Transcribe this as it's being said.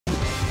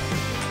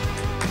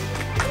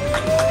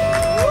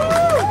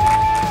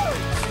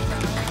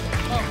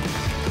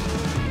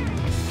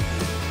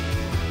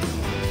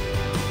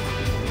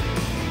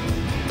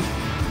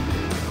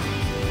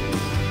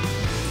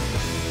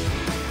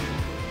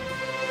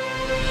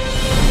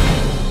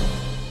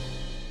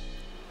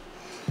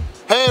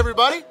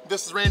everybody,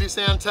 this is Randy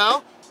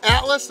Santel,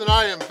 Atlas, and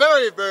I am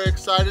very, very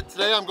excited.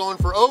 Today I'm going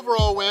for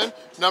overall win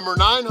number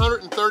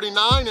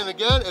 939, and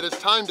again, it is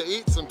time to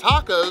eat some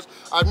tacos.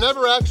 I've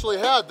never actually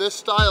had this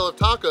style of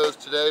tacos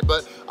today,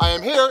 but I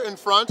am here in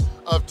front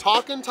of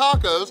Talkin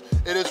Tacos.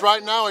 It is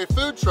right now a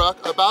food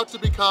truck about to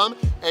become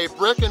a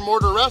brick and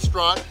mortar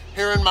restaurant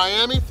here in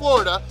Miami,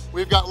 Florida.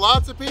 We've got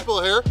lots of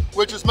people here,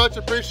 which is much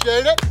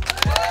appreciated.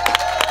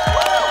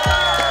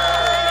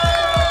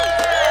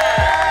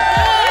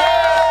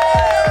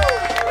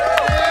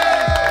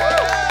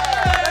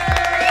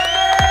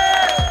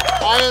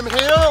 I am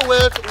here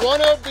with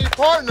one of the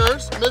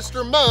partners,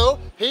 Mr. Mo.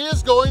 He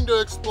is going to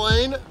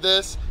explain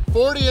this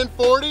 40 and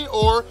 40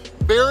 or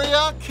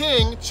Birria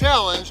King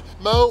challenge.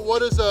 Mo,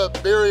 what is a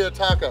Birria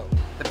Taco?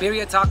 The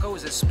Birria Taco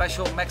is a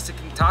special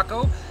Mexican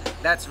taco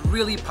that's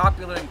really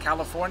popular in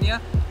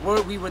California.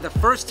 We were the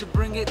first to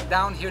bring it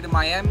down here to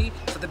Miami.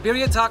 So the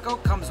Birria Taco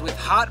comes with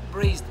hot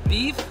braised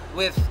beef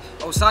with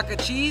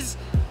Oaxacan cheese,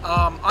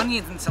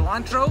 onions and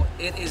cilantro.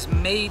 It is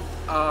made,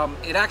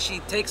 it actually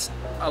takes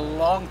a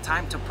long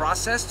time to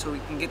process so we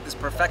can get this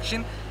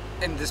perfection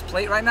in this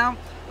plate right now.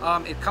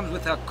 It comes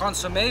with a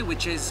consommé,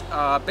 which is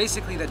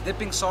basically the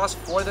dipping sauce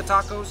for the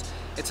tacos.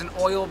 It's an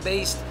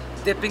oil-based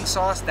dipping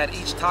sauce that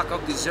each taco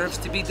deserves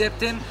to be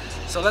dipped in.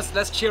 So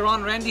let's cheer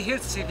on Randy here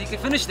to see if he can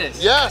finish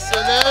this. Yes,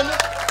 and then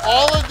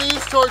all of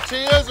these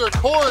tortillas are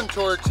corn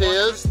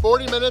tortillas.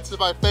 40 minutes. If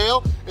I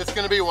fail, it's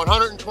going to be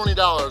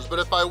 $120. But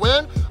if I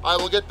win, I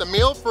will get the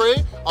meal free.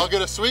 I'll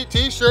get a sweet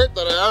t-shirt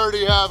that I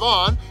already have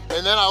on,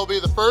 and then I will be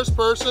the first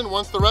person,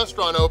 once the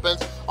restaurant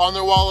opens, on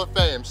their wall of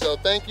fame. So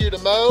thank you to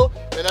Mo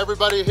and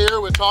everybody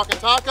here with Talkin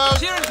Tacos.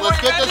 Cheers,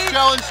 let's get this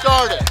challenge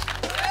started.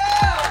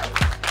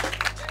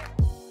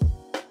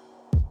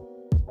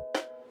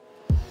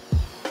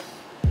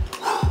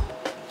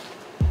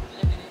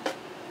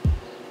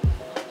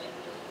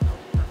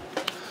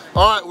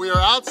 All right, we are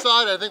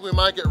outside. I think we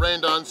might get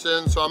rained on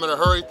soon, so I'm gonna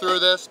hurry through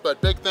this,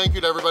 but big thank you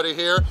to everybody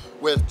here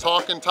with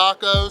Talkin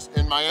Tacos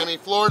in Miami,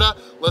 Florida.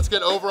 Let's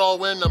get overall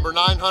win number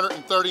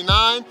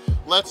 939.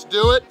 Let's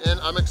do it, and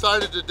I'm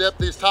excited to dip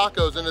these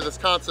tacos into this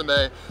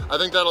consommé. I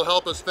think that'll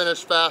help us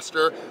finish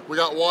faster. We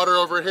got water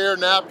over here,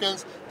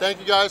 napkins. Thank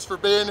you guys for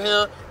being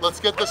here. Let's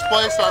get this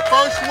place our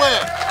first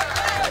win.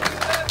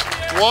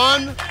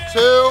 1,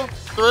 2,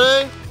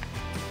 3,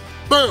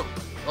 boom.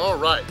 All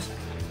right.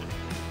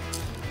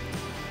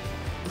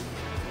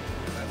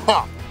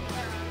 Huh.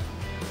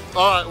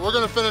 All right, we're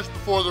gonna finish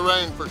before the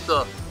rain for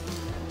sure.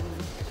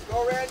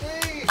 Go,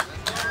 Randy!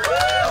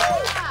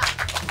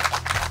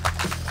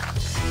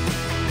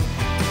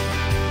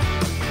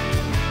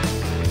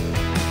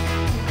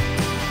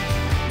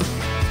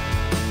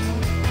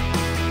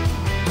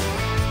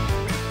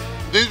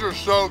 These are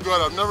so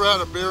good. I've never had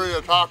a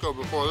birria taco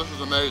before. This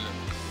is amazing.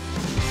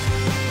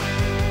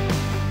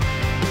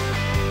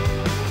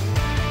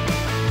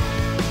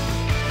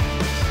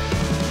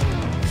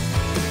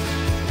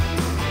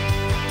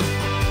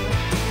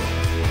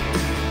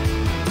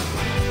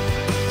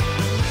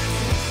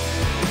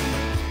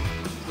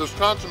 This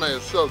consommé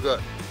is so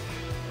good.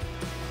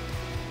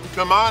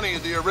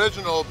 Kamani, the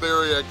original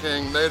Birria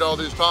King, made all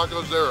these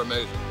tacos. They're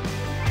amazing.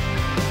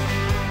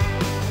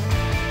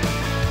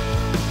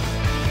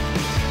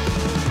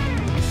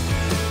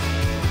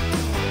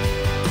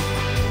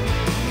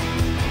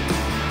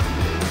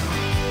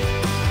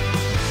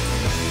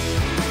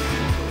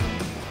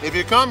 If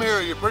you come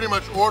here, you pretty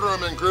much order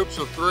them in groups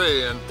of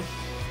 3, and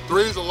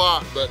 3's a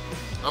lot, but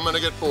I'm gonna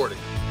get 40.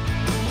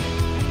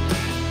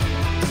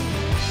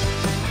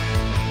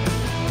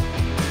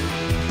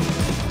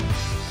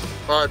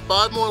 All right,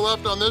 5 more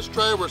left on this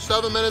tray. We're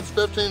 7 minutes,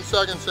 15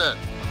 seconds in.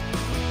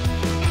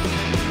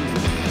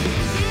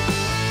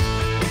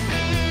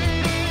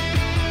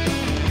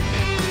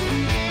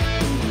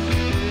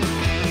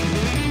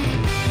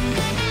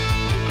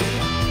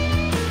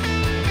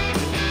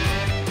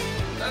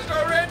 Let's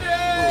go, Randy!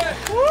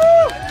 Woo!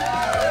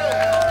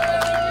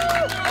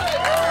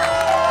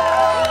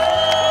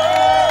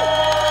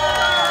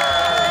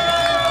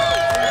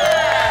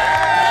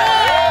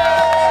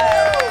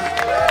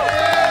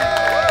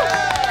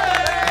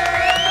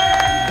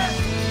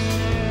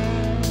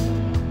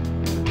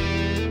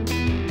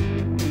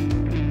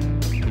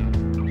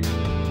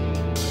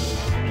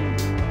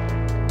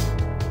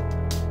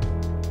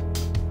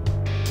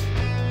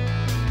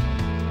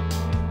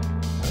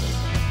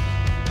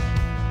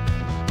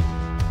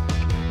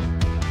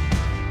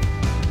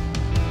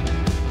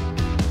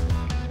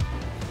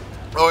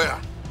 Oh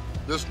yeah,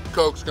 this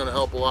Coke's gonna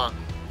help a lot.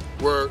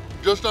 We're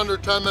just under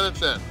 10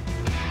 minutes in.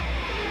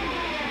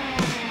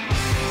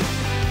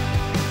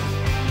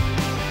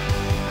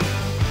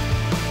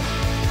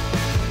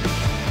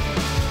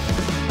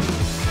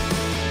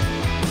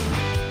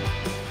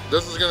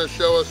 This is gonna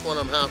show us when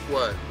I'm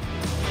halfway.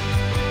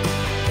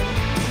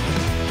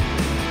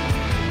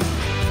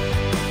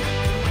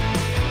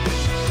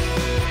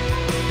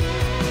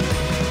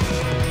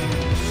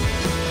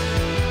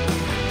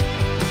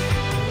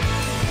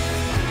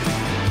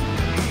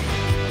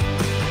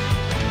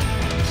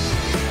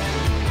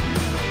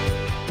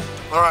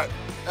 All right,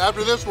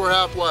 after this, we're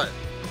halfway.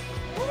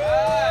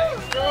 Right,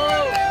 let's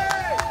go.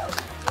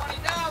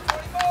 20 down,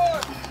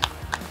 24.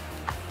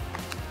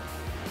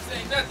 This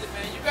ain't nothing,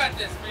 man. You got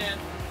this, man.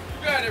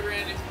 You got it,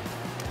 Randy.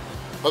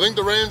 I think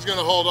the rain's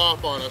gonna hold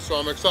off on us, so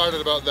I'm excited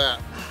about that.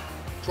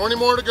 20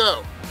 more to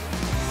go.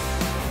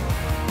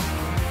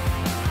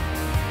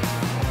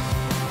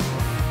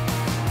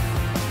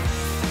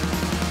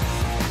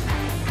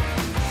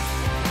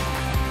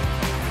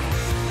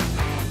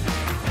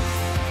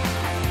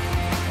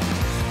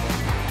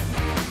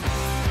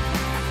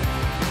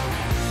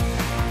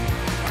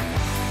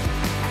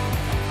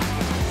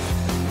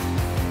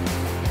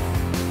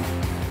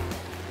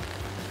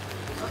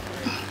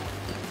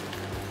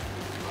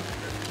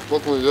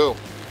 What can we do?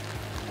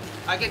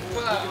 I can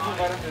put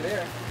right under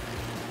there.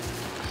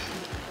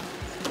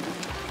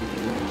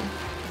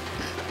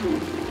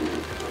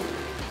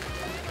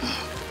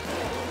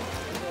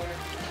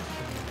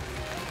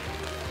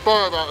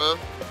 Sorry about that.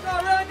 Go,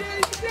 Randy!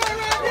 Go,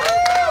 Randy!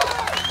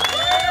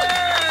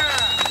 Yeah!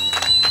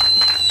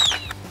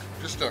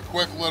 Just a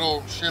quick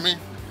little shimmy.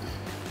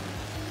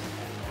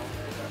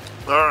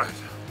 All right.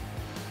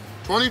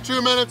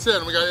 22 minutes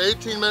in. We got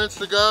 18 minutes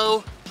to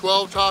go.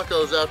 12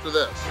 tacos after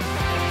this.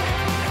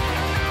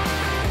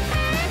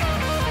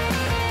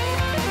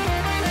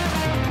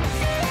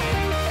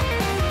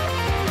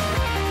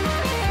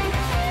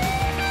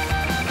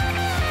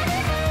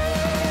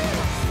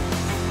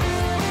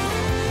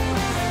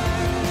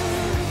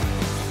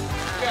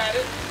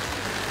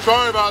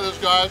 Sorry about this,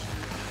 guys.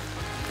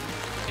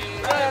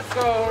 Let's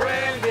go,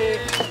 Randy!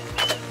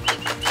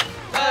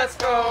 Let's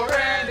go,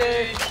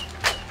 Randy!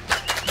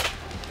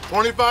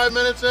 25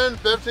 minutes in,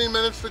 15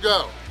 minutes to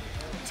go.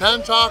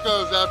 10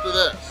 tacos after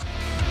this.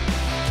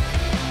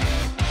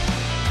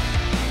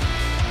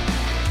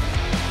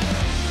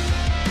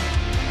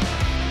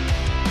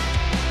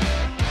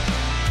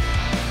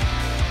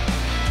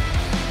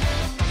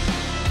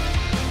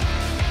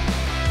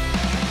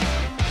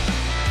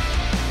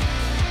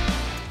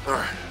 All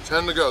right,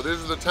 10 to go.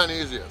 These are the 10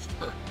 easiest.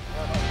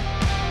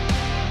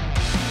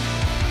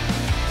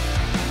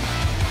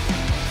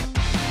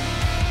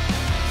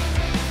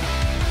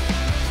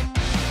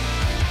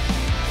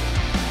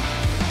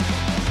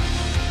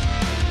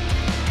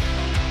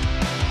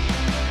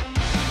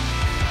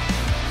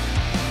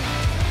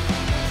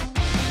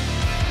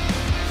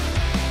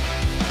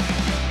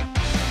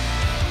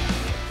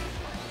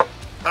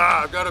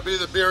 I've got to be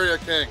the Birria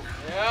King.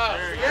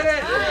 Yeah, get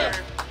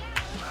it!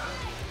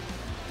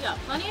 Yeah,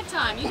 plenty of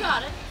time. You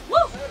got it. Woo!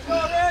 Let's go,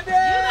 Randy! You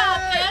got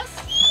this.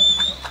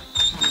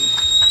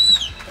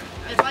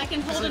 If I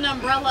can hold an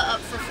umbrella up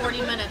for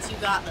 40 minutes, you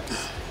got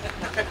this.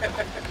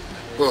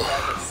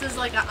 This is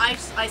like an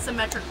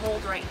isometric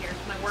hold right here.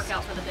 My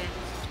workout for the day.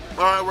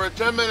 All right, we're at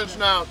 10 minutes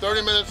now.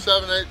 30 minutes,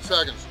 7, 8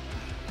 seconds.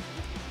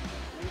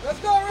 Let's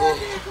go,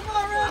 Randy! Come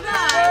on, Randy!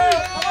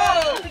 Come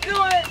on! Let's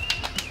do it!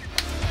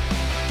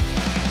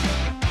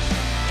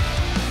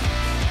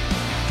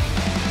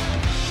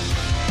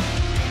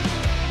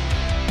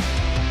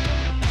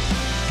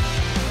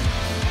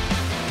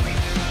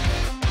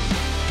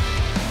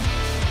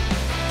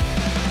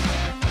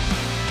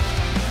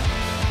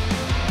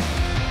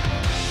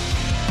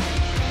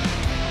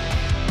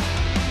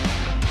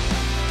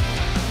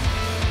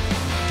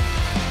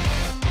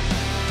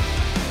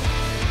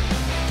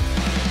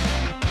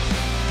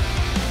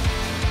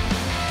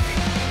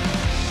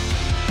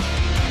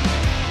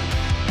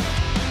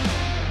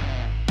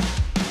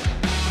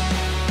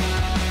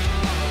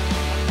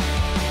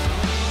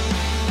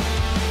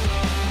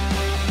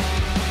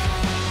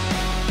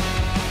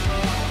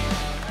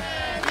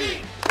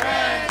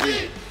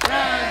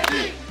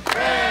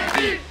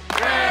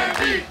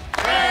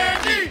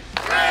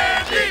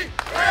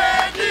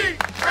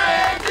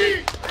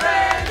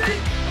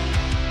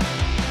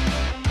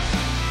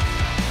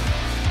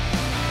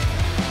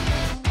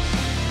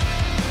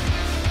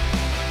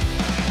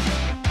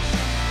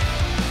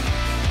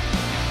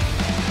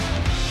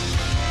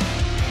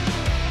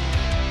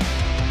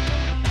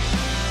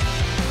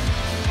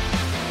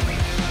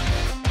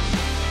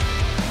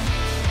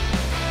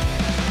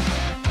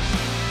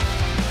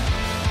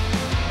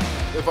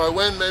 If I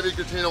win, maybe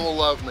Katina will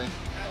love me.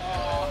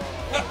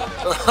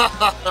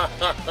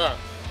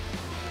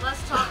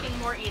 Less talking,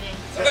 more eating,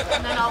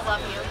 and then I'll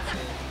love you.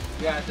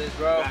 You got this,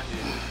 bro.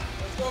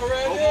 Let's go,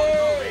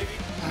 Randy!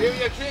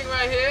 Birria King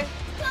right here.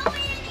 Go,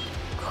 Randy!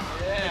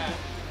 Yeah.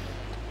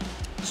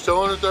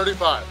 Still under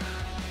 35.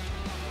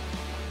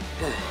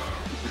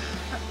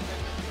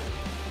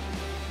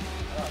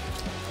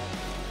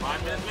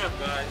 5 minutes left,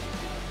 guys.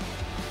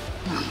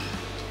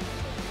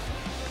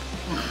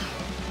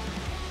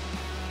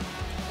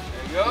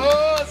 There you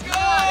go. Let's go.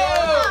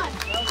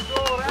 Let's go,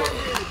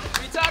 Randy.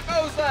 3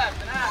 tacos left.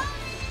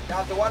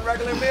 Got the 1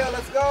 regular meal.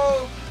 Let's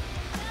go.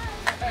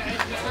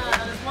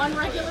 There's 1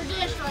 regular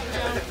dish right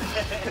now.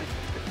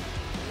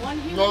 1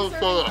 human No serving.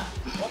 soda.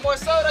 1 more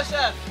soda,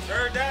 chef.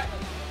 Heard that.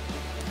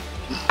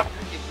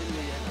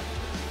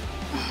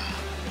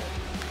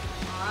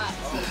 All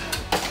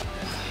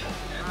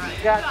right.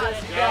 You got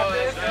this. You got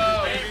this.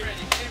 Go.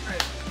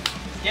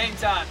 Game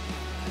time.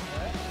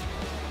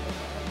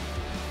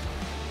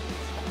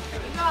 You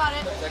got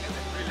it.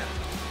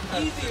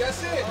 Easy,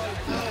 that's it.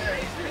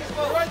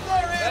 Right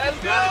there, Randy. Let's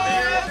go.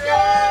 Let's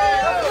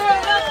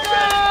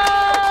go.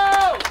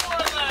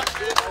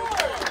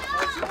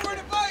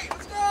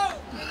 Let's go.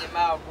 In your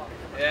mouth.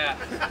 Yeah.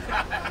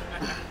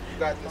 You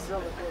got this. You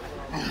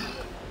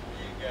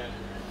got it.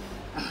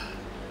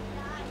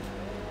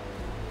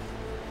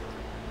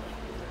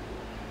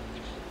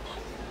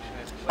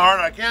 All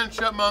right, I can't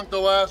chipmunk the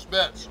last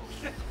bits.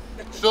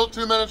 Still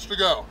 2 minutes to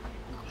go.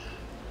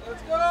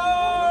 Let's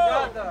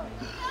go.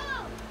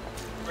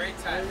 Great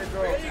time.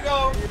 There you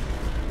go.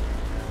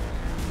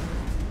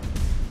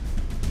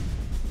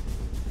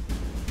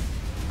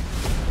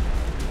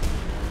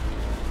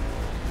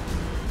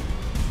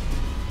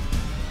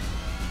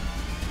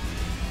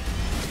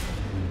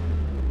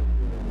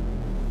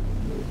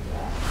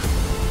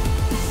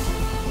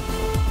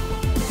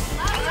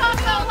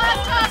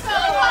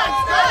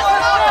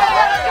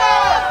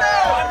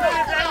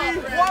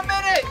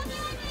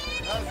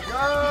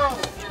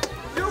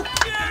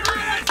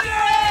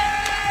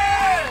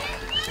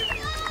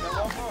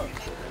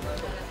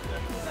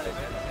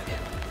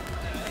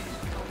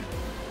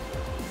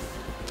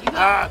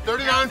 Ah,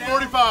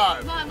 39:45.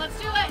 Come on, let's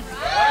do it.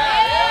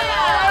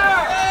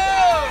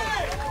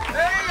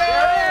 There you go.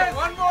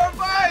 One more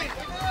bite.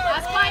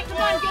 Last bite, come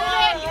on, get it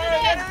in, get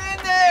it in. Get it in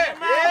there.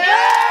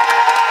 Yeah.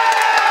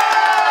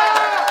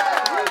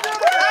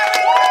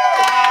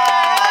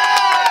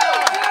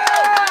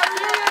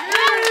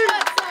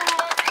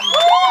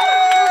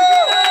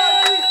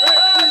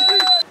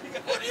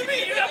 What do you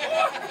mean? You got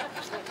more?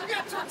 You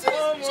got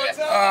tortillas.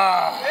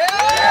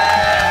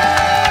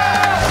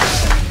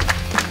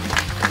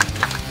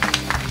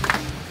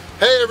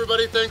 Hey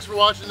everybody, thanks for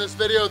watching this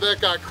video.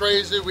 That got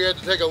crazy. We had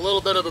to take a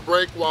little bit of a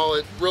break while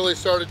it really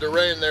started to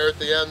rain there at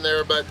the end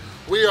there, but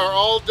we are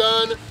all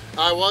done.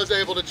 I was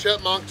able to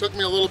chipmunk, took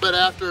me a little bit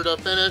after to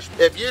finish.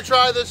 If you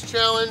try this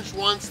challenge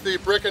once the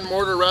brick and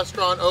mortar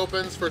restaurant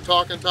opens for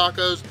Talkin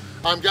Tacos,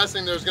 I'm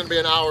guessing there's gonna be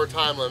an hour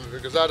time limit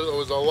because that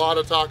was a lot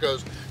of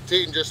tacos to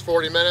eat in just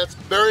 40 minutes.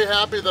 Very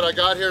happy that I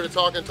got here to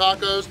Talkin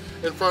Tacos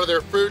in front of their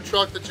food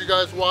truck that you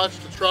guys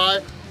watched to try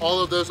all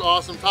of those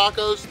awesome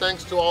tacos.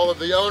 Thanks to all of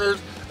the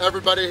owners,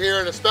 everybody here,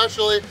 and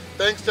especially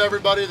thanks to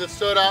everybody that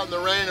stood out in the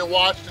rain and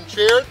watched and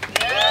cheered.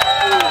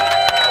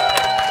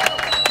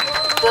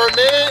 For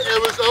me,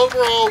 it was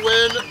overall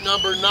win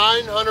number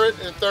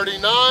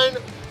 939.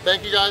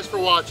 Thank you guys for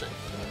watching.